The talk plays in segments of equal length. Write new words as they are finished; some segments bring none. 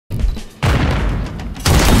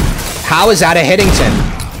How is that a Hittington?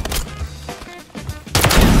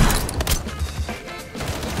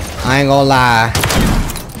 I ain't gonna lie.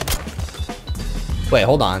 Wait,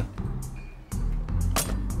 hold on.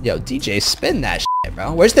 Yo, DJ, spin that shit,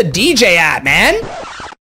 bro. Where's the DJ at, man?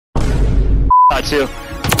 Two.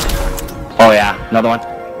 Oh yeah, another one.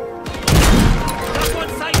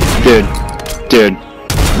 Dude.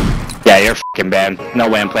 Yeah, you're fucking bad. No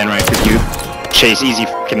way I'm playing right with you. Chase, easy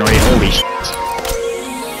fucking rate. Holy shit.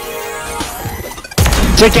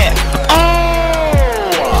 Take it.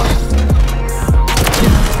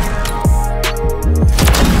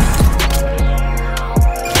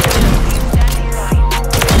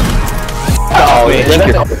 Oh,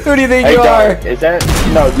 yeah. Who do you think you are? Is that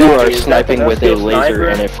no? You are sniping with a laser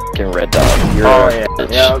and a fucking red dot. You're a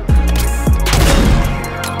bitch. Yeah.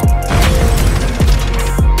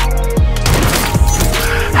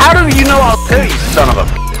 How do you know I'll tell you, son of a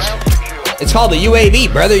bitch? It's called a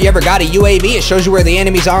UAV, brother. You ever got a UAV? It shows you where the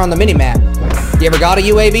enemies are on the minimap. You ever got a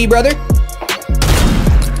UAV, brother?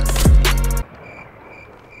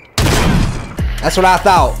 That's what I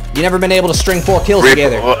thought. You never been able to string 4 kills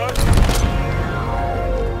together.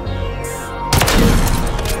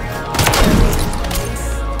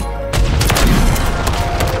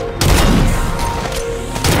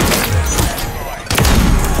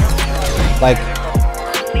 Like,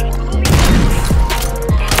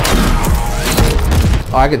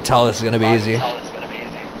 oh, I can tell this is gonna be easy.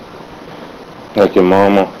 Like your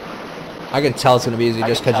mama. I can tell it's gonna be easy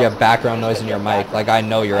just because you have background noise in your mic. Like, I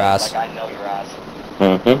know your ass.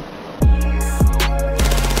 Mm-hmm.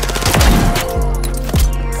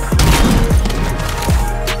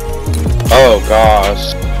 Oh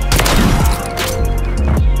gosh.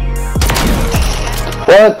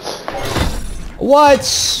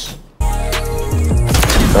 What?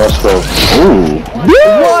 Let's go. Ooh.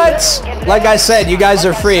 What? Like I said, you guys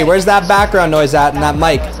are free. Where's that background noise at in that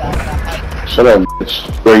mic? Shut up,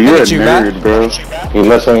 bitch. Bro, you're a nerd, bro. You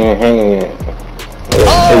less on your hand.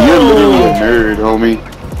 Hey, you're literally a nerd, homie.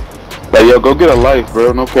 Like, yo, go get a life,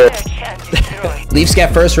 bro. No cap. Leafs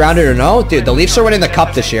get first rounded or no? Dude, the Leafs are winning the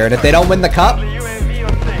cup this year, and if they don't win the cup,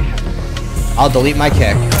 I'll delete my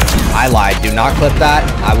kick. I lied. Do not clip that.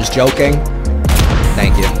 I was joking.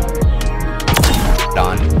 Thank you.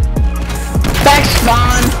 Don. Thanks,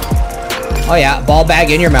 Spawn. Oh yeah, ball bag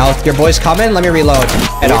in your mouth. Your boy's coming. Let me reload.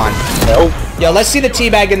 Head on. Nope. Yo, let's see the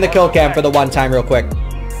teabag in the kill cam for the one time real quick.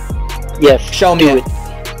 Yes. Show me it.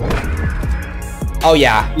 Oh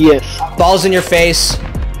yeah. Yes. Balls in your face.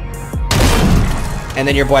 And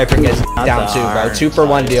then your boyfriend gets down too, bro. 2 for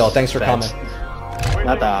 1 deal. Thanks for coming.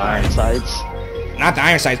 Not the iron sights. Not the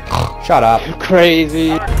iron sights. Shut up.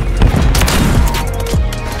 Crazy.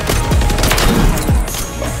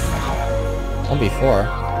 One before.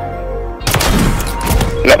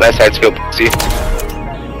 Let that side skill pussy.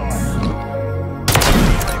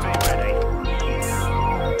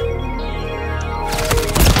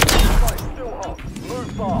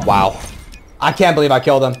 Wow. I can't believe I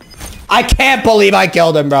killed him. I can't believe I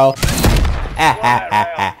killed him, bro.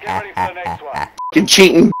 You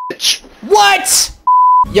cheating bitch. What?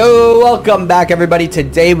 Yo, welcome back everybody.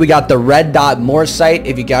 Today we got the red dot Morse sight.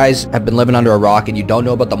 If you guys have been living under a rock and you don't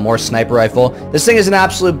know about the Morse sniper rifle, this thing is an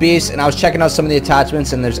absolute beast, and I was checking out some of the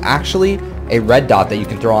attachments, and there's actually a red dot that you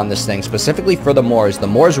can throw on this thing specifically for the Morse. The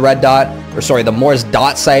Morse red dot, or sorry, the Morse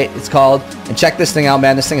dot sight it's called. And check this thing out,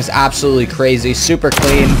 man. This thing is absolutely crazy. Super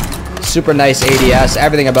clean, super nice ADS.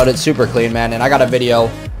 Everything about it super clean, man. And I got a video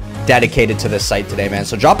dedicated to this site today, man.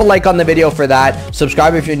 So drop a like on the video for that.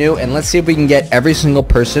 Subscribe if you're new, and let's see if we can get every single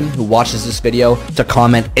person who watches this video to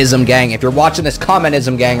comment ISM gang. If you're watching this, comment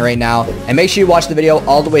ISM gang right now, and make sure you watch the video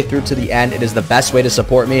all the way through to the end. It is the best way to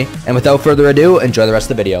support me. And without further ado, enjoy the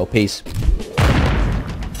rest of the video. Peace.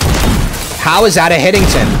 How is that a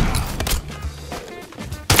Hittington?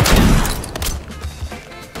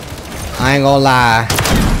 I ain't gonna lie.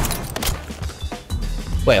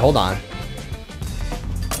 Wait, hold on.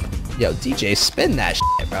 Yo, DJ, spin that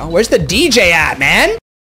shit, bro. Where's the DJ at, man?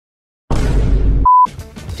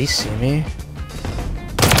 Did he see me?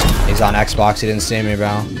 He's on Xbox. He didn't see me,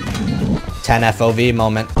 bro. 10 FOV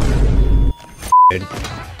moment. Dude.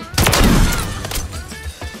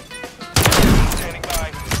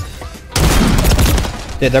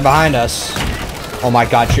 Dude, they're behind us. Oh my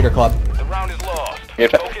god, shooter club. The round is lost.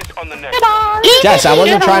 Focus on the next. Jess, I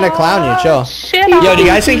wasn't trying to clown you. Chill. Yo, do you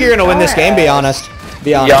guys think you're gonna win this game? Be honest.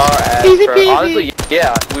 Be honest. Honestly,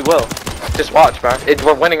 yeah, we will. Just watch, bro.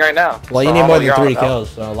 We're winning right now. Well, you need more than 3 kills,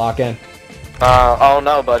 so lock in. Oh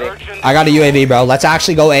no, buddy. I got a UAV, bro. Let's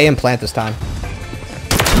actually go A and plant this time.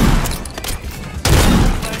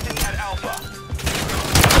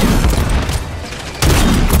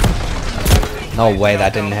 No way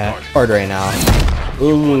that didn't hit. Hard right now.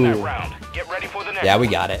 Ooh. Get ready for the next. Yeah, we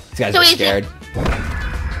got it. These guys are scared.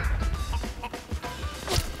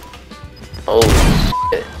 Holy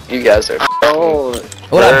shit. You guys are. Oh.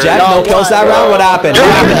 What up, Jeff? No kills that round? What happened? What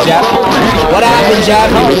happened, Jeff? What happened,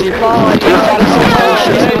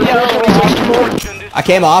 Jeff? I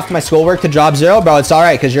came off my schoolwork to drop 0, bro. It's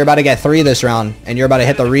alright, because you're about to get 3 this round. And you're about to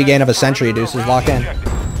hit the regain of a century, deuces. Lock in.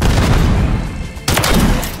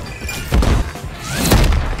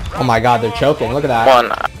 Oh my god, they're choking. Look at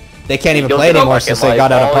that. They can't even play anymore since they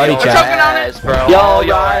got out of party chat. Yo,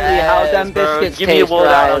 Riley, how them biscuits taste, bro?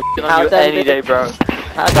 How any day, bro.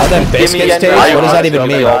 How them biscuits taste? What does that even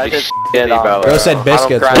mean? Bro said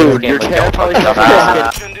biscuits. Dude, your cat probably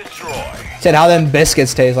Said how them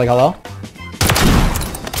biscuits taste. Like, hello?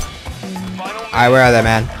 Alright, where are they,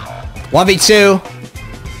 man? 1v2.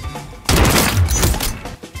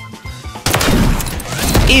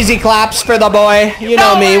 Easy claps for the boy. You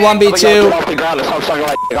know me, 1v2.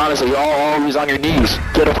 Honestly, always on your knees.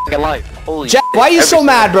 Get a fucking life. Holy Jeff, why are you so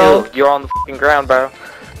mad, bro? You're on the fucking ground, bro. On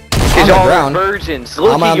the ground. Virgins.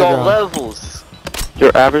 Look at your levels.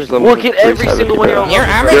 Your average level. Look at every single one of your Your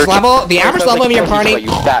average level? The average level of your party?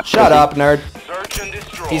 Shut up, nerd.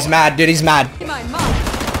 He's mad, dude. He's mad.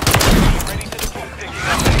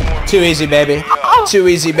 Too easy, baby. Too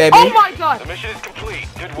easy, baby. Oh my god! The mission is complete.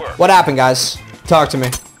 Good work. What happened, guys? Talk to me.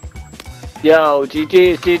 Yo,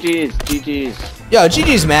 GG's. Yo,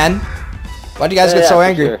 GG's, man. Why'd you guys get so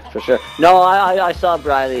angry? For sure. No, I saw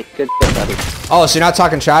Riley. Good shit, buddy. Oh, so you're not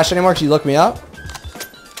talking trash anymore because you looked me up?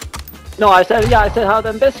 No, I said how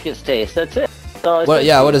them biscuits taste. That's it. So What?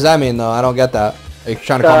 Yeah, what does that mean, though? I don't get that. Are you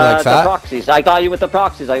trying to call me like the fat? proxies. I got you with the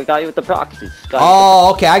proxies.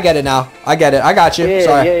 Oh, okay, I get it now. I get it. I got you. Yeah,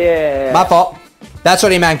 Sorry. yeah. My fault. That's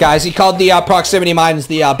what he meant, guys. He called the proximity mines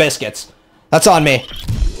the biscuits. That's on me.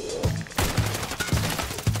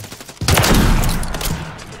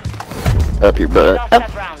 Up your butt.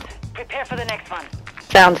 Prepare for the next one.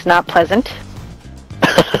 Sounds not pleasant.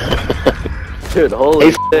 Dude,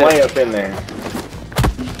 holy shit. Way up in there.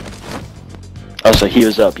 Oh, so he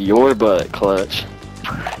was up your butt, Clutch.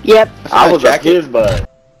 Yep. I was up his butt.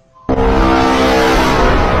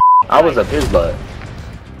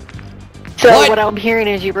 So what I'm hearing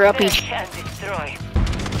is you were up each.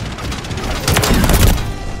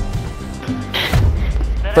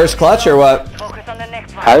 First clutch or what? Focus on the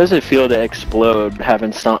next one. How does it feel to explode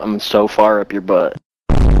having something so far up your butt?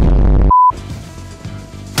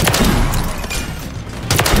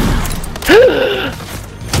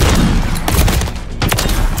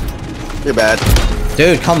 You're bad.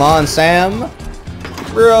 Dude, come on, Sam.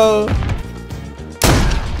 Bro.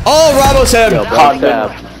 Oh, Rabo's him.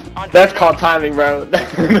 That's called timing, bro.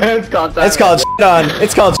 That's called timing. It's called shit on.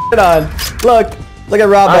 It's called shit on. Look at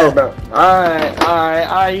Rabo.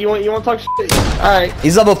 Alright. You want to talk shit? Alright.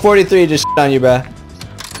 He's level 43, just shit on you, bro.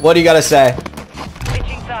 What do you gotta say?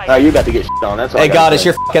 Oh, you got to get shit on. That's all. Hey, God, it's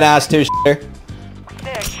your fucking ass too, shitter.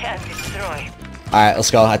 Alright,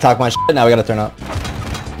 let's go. I talk my shit, now we gotta turn up.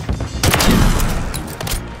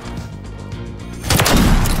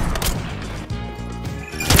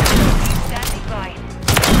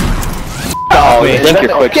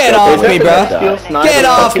 Get off me, bruh. Get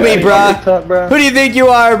off me, bruh. Who do you think you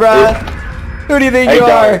are, bruh? Who do you think you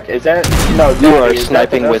are? Is that no? You are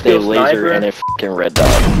sniping with a laser and a fucking red dot.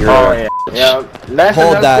 Oh yeah. That's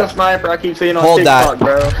Hold that. Sniper I keep seeing on Hold TikTok, that.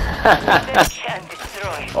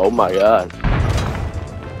 bro. Oh my god.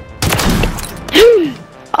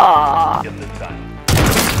 Aww.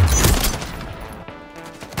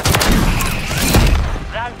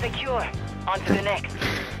 Round secure. On to the next.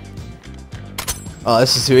 Oh,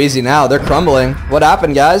 this is too easy now. They're crumbling. What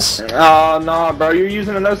happened, guys? Oh no, bro. You're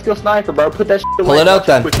using a no-skill sniper, bro. Put that shit away. Pull it out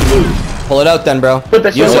then. Pull it out then, bro. Put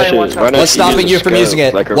that shit Use away. it. And watch What's stopping you from using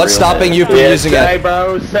it? What's stopping you from using it?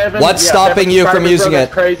 Bro, seven, What's stopping you from using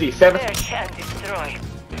it? Crazy. Seven. Counter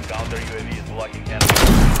UAV is blocking enemy.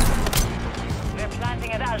 We're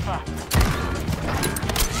planting at Alpha.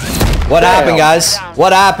 What happened, guys?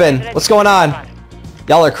 What happened? What's going on?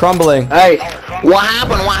 Y'all are crumbling. Hey, what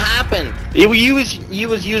happened? You was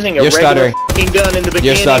using a You're stuttering. fucking gun in the beginning,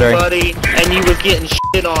 You're stuttering. buddy, and you was getting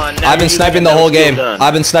shit on. Now I've been you're sniping using the a whole no-skill game. gun.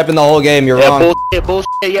 I've been sniping the whole game. You're wrong.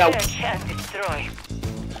 Bullshit, yeah.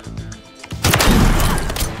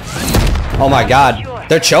 Oh my god.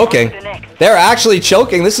 They're choking. They're actually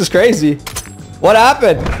choking. This is crazy. What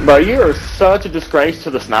happened? Bro, you are such a disgrace to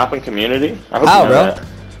the sniping community. I hope How, you know bro? that.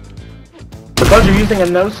 Because you're using a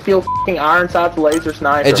no-skill fucking iron sights laser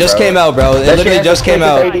sniper. It just bro. came out, bro. It That literally shit has just the came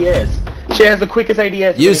out. quickest ADS. She has the quickest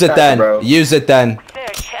ADS. Use it sniper, then. bro. Use it then.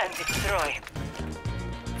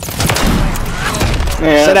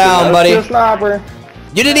 Yeah, Sit down, buddy. a sniper.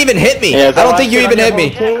 You didn't even hit me. Yeah, I don't think you even hit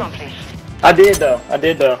me. I did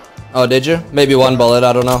though. Oh, did you? Maybe one bullet.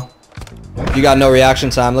 I don't know. You got no reaction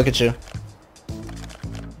time. Look at you.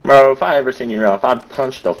 Bro, if I ever seen you off, I'd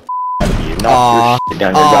punch the f out of you. Aw,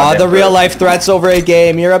 aw, the real life threats over a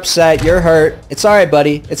game. You're upset. You're hurt. It's alright,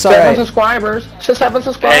 buddy. It's alright. 7 subscribers. Just 7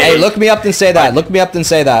 subscribers. Hey, look me up and say that. Look me up and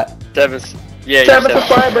say that. 7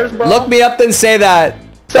 subscribers, bro. Look me up and say that.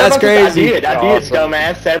 That's crazy. I did,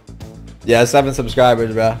 dumbass. 7. Yeah, 7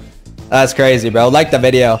 subscribers, bro. That's crazy, bro. Like the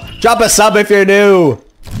video. Drop a sub if you're new.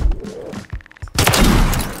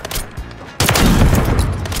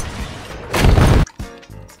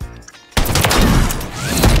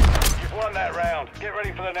 You've won that round. Get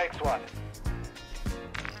ready for the next one.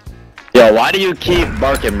 Yo, why do you keep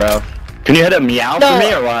barking, bro? Can you hit a meow for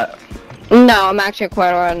me or what? No, I'm actually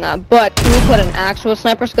quite alright on that. But can you put an actual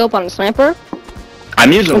sniper scope on a sniper?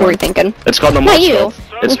 I'm using What one. were you thinking? It's called the Not Morse you. scope.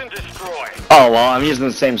 It's, Search and destroy. oh, well, I'm using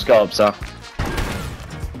the same scope, so.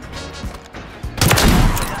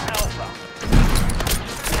 Alpha.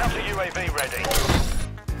 Counter UAV ready.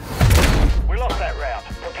 We lost that round.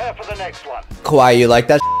 Prepare for the next one. Kawhi, you like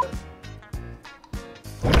that?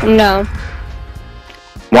 No.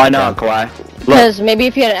 Why not, Kawhi? Look. Because maybe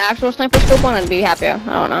if you had an actual sniper scope on, I'd be happier.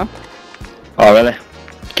 I don't know. Oh, really?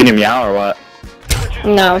 Can you meow or what?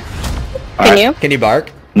 No. Can Alright. you? Can you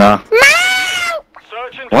bark? No.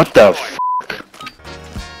 Search and What the destroy. f***?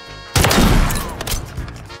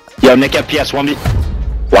 Yo, Nick FPS 1v.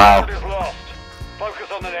 Wow. Round is lost.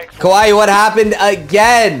 Focus on the next one. Kawhi, what happened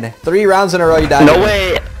again? 3 rounds in a row you died. No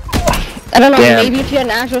way. I don't know. Damn. Maybe if you had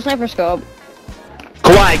an actual sniper scope.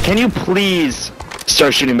 Kawhi, can you please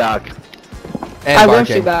start shooting back? And I will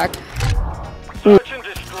barking. shoot back. Search and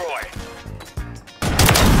destroy.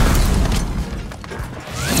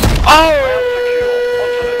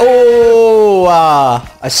 Oh,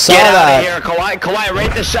 I saw Get out that. of here, Kawhi. Kawhi,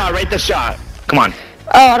 rate the shot. Rate the shot. Come on.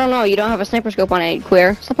 Oh, I don't know. You don't have a sniper scope on it,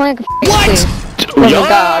 queer. Stop playing like a What? please. Oh my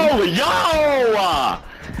God. Yo!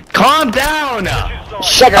 Calm down!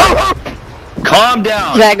 Shut up! Calm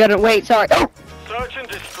down! Is that good? Wait, sorry. Search and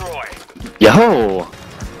destroy. Yo!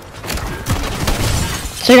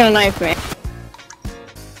 So you're gonna knife me.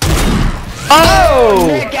 Oh!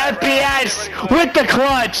 Nick FPS with the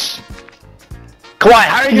clutch! Kawhi,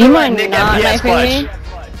 how are you You doing, mind Nick not FPS knifing clutch? me?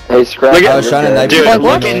 Hey, scrap. Look at- I was trying to knife Dude, you. Like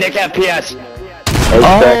what? look at Nick FPS. Hey,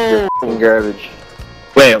 scrap your garbage.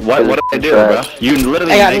 Wait, what did I do, bro? You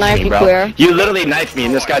literally I got knifed knifed, me, you bro. queer. You literally knifed me,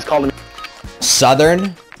 and this guy's calling me.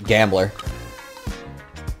 Southern gambler.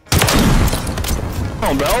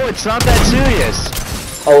 Oh, bro, it's not that serious.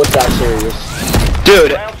 Oh, it's that serious.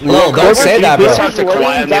 Dude, Lil, don't say that, bro. Talk to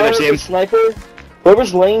Kawhi on the other team. Sniper.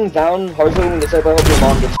 Whoever's laying down hard when the sniper, I hope your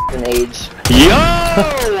mom gets f***ing AIDS. Yo!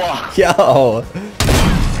 Yo.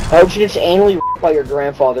 I hope she gets anally r***ed by your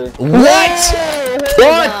grandfather. What?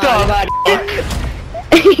 What the fuck?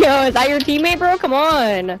 Yo, is that your teammate, bro? Come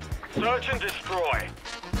on. Search and destroy.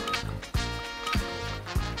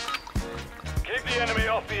 Keep the enemy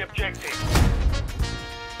off the objective.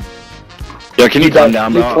 Yo, can you calm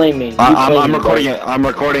down, You bro? claim me. You I'm claim me, recording bro. it. I'm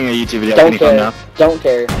recording a YouTube video. Don't Can you calm care. down? Don't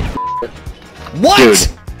care. What? Dude.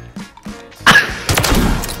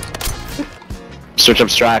 Search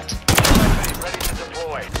abstract. Ready to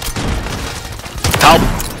deploy. Help!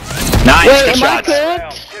 Nice, Wait, good am I shots.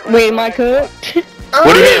 cooked? Wait, am I cooked?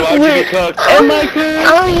 What do you mean? Why would you be cooked? Am I cooked?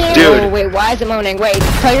 Oh, yeah. Dude. Oh, wait, why is it moaning? Wait,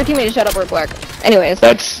 tell your teammate to shut up real quick. Anyways.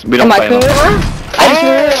 That's we don't Am I play cooked? them. I just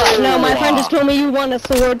realized. No, my friend just told me you won a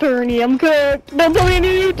sword tourney. I'm cooked. Don't tell me on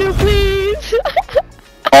YouTube, please.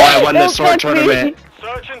 Oh, I won the Don't sword fuck me. tournament.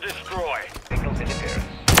 Search and destroy. Signal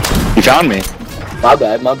disappearance. You found me, My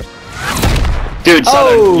bad, my bad. dude.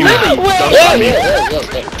 Southern, Oh. you really Wait. don't Yeah, find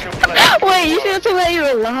me. Wait, you should have told me that you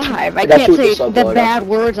were live. I got can't two say with the the sub, bad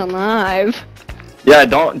words on live. Yeah,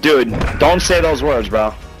 don't say those words,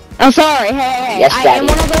 bro. I'm sorry. Hey, Yes, I am Daddy.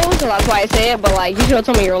 one of those, so that's why I say it. But like, you should have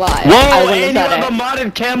told me you were live. Whoa, I wouldn't and you have have a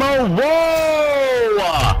said modded camo. Whoa.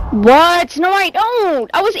 it. What? No, I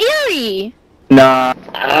don't. I was eerie. Nah.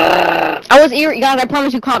 I was eerie. Guys, I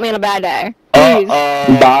promise you caught me on a bad day. Please.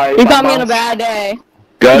 Bye. You caught me on a bad day.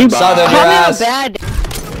 Goodbye. Southern, Caught your me on a ass. bad day.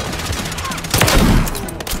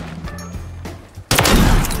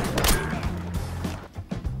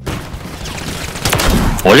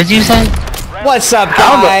 What did you say? What's up,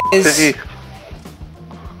 guys?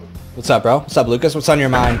 What's up, bro? What's up, Lucas? What's on your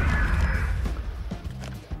mind?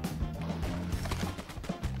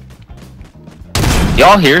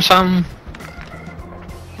 Y'all hear something?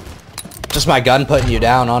 Just my gun putting you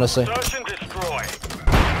down, honestly. Search and destroy.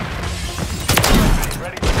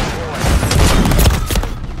 Ready to deploy.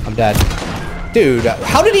 I'm dead. Dude,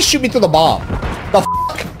 how did he shoot me through the bomb? The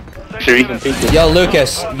f***? Sure, you can take it. Yo,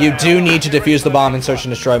 Lucas, you do need to defuse the bomb and search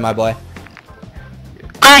and destroy, my boy.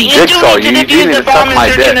 You do need to defuse the bomb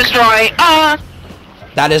and search and destroy.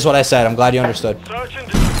 That is what I said. I'm glad you understood. Search and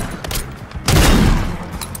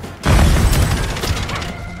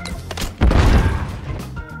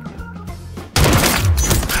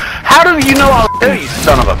How do you know all this, you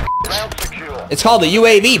son of a ground secure. It's called a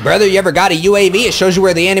UAV, brother. You ever got a UAV? It shows you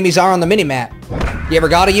where the enemies are on the minimap. You ever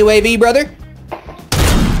got a UAV, brother?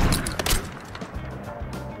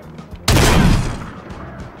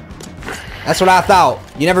 That's what I thought.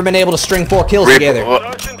 You never been able to string 4 kills together.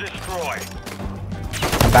 Search and destroy.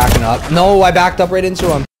 I'm backing up. No, I backed up right into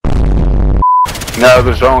him. No,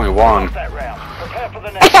 there's only one. Lost that round. Prepare for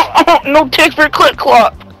the next one. No tick for click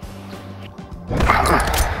clop.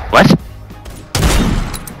 What?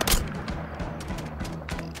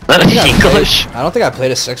 I don't think I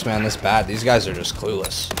played a 6-man this bad. These guys are just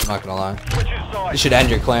clueless. I'm not gonna lie. Switch your side. You should end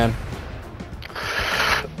your clan.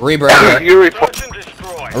 Rebrand it. Search and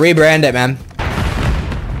destroy. Rebrand it, man.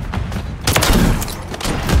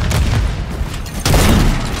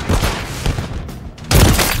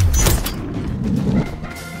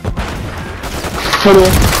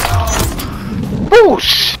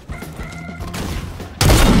 Boosh!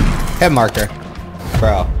 Hit marker.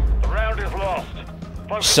 Bro. The round is lost.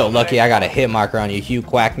 Focus So on the lucky next I got a hit marker on you, Hugh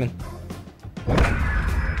Quackman.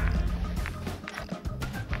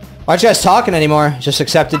 Why aren't you guys talking anymore? Just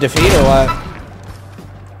accepted defeat or what?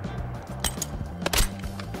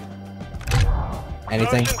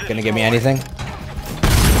 Anything? Gonna give me anything?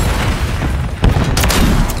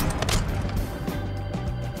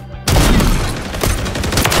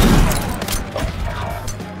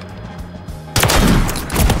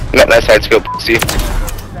 Got that side scope, see?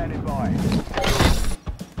 Standing by.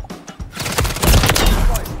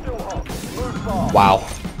 Still hot. Move fast. Wow.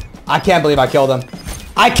 I can't believe I killed him.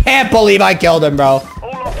 I can't believe I killed him, bro. All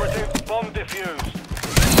operatives, bomb defused.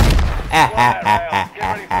 Get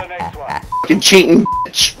ready for the next one. Fucking cheating,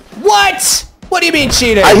 bitch. What? What do you mean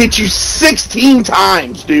cheating? I hit you 16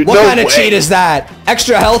 times, dude. What no kind of way. cheat is that?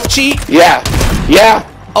 Extra health cheat? Yeah. Yeah.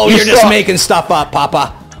 Oh, You you're just suck. making stuff up,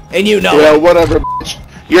 Papa. And you know Yeah, it. whatever, bitch.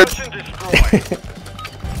 You're... Search and destroy.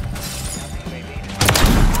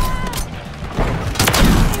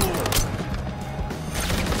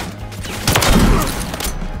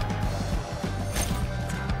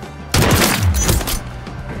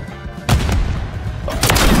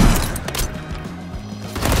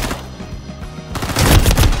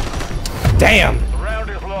 Damn. The round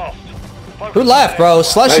is lost. Focus Who on left, the bro? next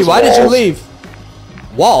Slushy, Nice why did you walls. leave?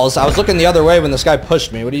 Walls? I was looking the other way when this guy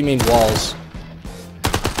pushed me. What do you mean walls?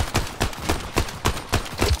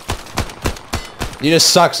 You just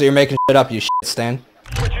suck, so you're making shit up, you shit Stan. one.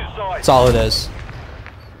 Switch your side. That's all it is.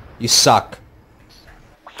 You suck.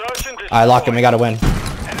 Search and destroy. Alright, lock him. We gotta win. Enemy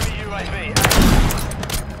UAV.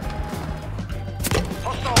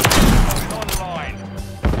 Hostile UAV online.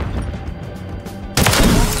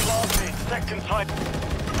 Planted. Second type.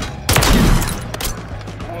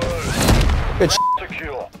 Good sh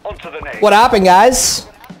Secure. On to the next. What happened, guys?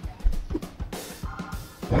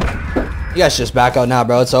 You guys just back out now,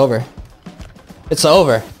 bro. It's over. It's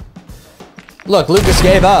over. Look, Lucas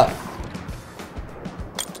gave up.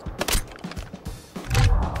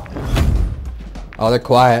 Oh, they're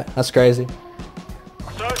quiet. That's crazy.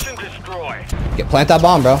 Search and destroy. Plant that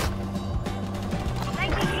bomb, bro.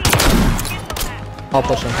 I'll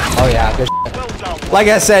push him. Oh yeah, good shit. Well done. Like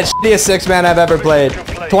I said, shittiest 6-man I've ever played.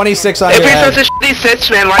 26 on If your you're head. such a shitty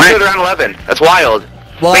 6-man, why do it around 11? That's wild.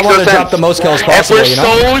 Well, I Makes want no to drop sense. the most kills If possible, we're you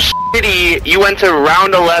know? so shitty, you went to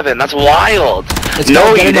round 11. That's wild. It's No,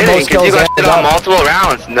 called you getting the didn't, most because you kills got and shit the on dub. multiple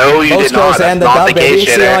rounds. No, you Most did not. kills That's and the not dub, the baby. case,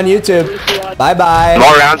 See you shitter. on YouTube. Bye-bye.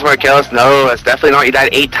 More rounds, more kills. No, that's definitely not. You died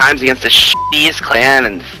 8 times against the shittiest clan,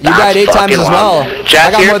 and You died 8 times as well. I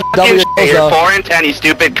Jess, got you're more than double your kills, you're though. 4 and 10, you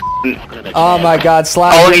stupid. Oh my god,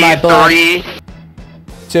 slap All in my you blood. 3.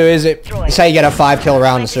 Two, is it? It's how you get a 5-kill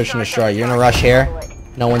round in Search and Destroy. You're gonna rush here.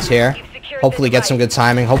 No one's here. Hopefully get some good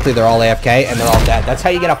timing. Hopefully they're all AFK and they're all dead. That's how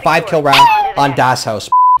you get a 5-kill round on Das House.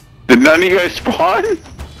 Did none of you guys spawn?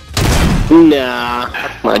 Nah,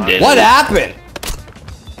 I didn't. What happened?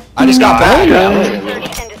 I just got back.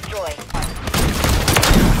 Search and destroy.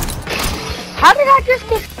 How did I just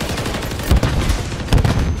get...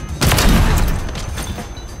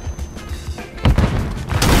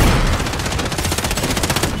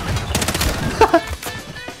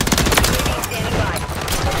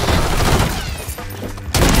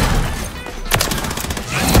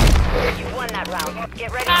 You won that round.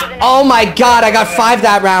 Get ready for the next Oh my god, I got 5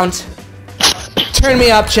 that round. Turn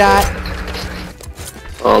me up, chat.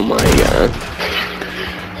 Oh my god.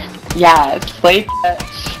 Yeah, play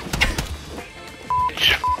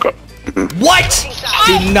What?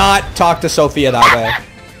 Do not talk to Sophia that way.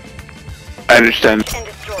 I understand.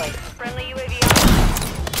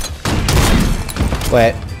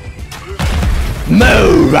 Wait.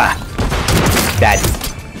 Move! Dead.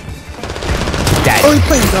 Dead. Oh, he's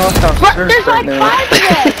playing Doghouse. There's like 5 of them!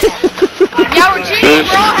 Yeah, we're cheating!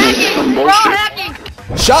 We're all hacking! We're all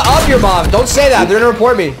hacking! Shut up, your mom. Don't say that. They're gonna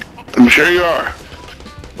report me. I'm sure you are.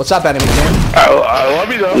 What's up, enemy team? I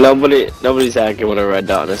love you though. Nobody's hacking with a red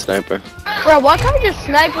dot and a sniper. Bro, what kind of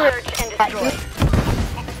sniper?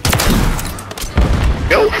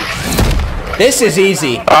 This is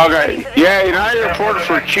easy. Okay. Yeah, now you're reported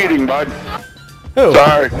for cheating, bud. Who?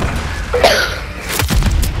 Sorry.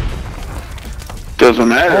 Doesn't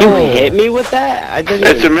matter. You hit me with that? I didn't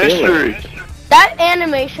It's a even feel mystery. it. That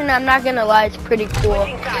animation, I'm not gonna lie, is pretty cool.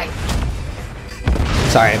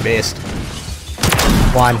 Sorry, I'm based.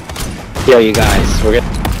 1. Yo, you guys, we're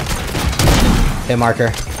gonna... Hit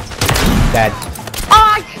marker. Dead.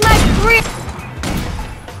 Oh, I sniped 3!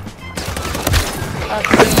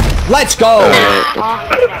 Let's go!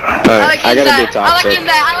 Alright, I gotta be toxic. I like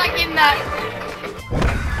eating that.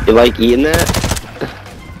 You like eating that?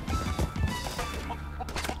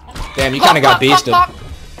 Damn, you kinda got beasted.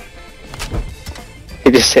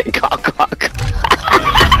 You just said cock cock.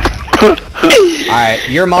 Alright,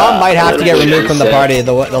 your mom might have to get removed from the party,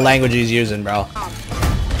 the language he's using, bro.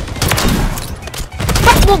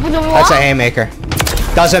 That's a haymaker.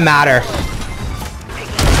 Doesn't matter.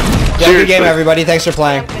 Good game, everybody. Thanks for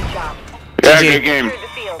playing. Yeah, good game.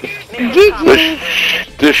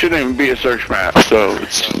 This shouldn't even be a search map, so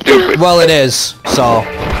it's stupid. Well, it is, so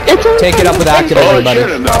take it up with Activision, buddy.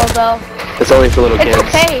 It's only for little kids. It's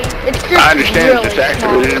okay. It's just I understand really it's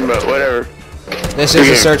Activision, but whatever. This is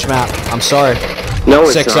a search map. I'm sorry. No,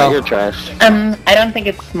 it's 6-0. not. You're trash. I don't think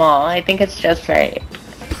it's small. I think it's just right.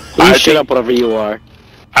 You shut up whatever you are.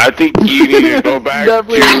 I think you need to go back to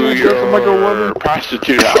your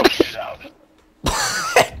prostitute house.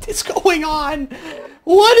 What is going on?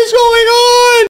 What is going on?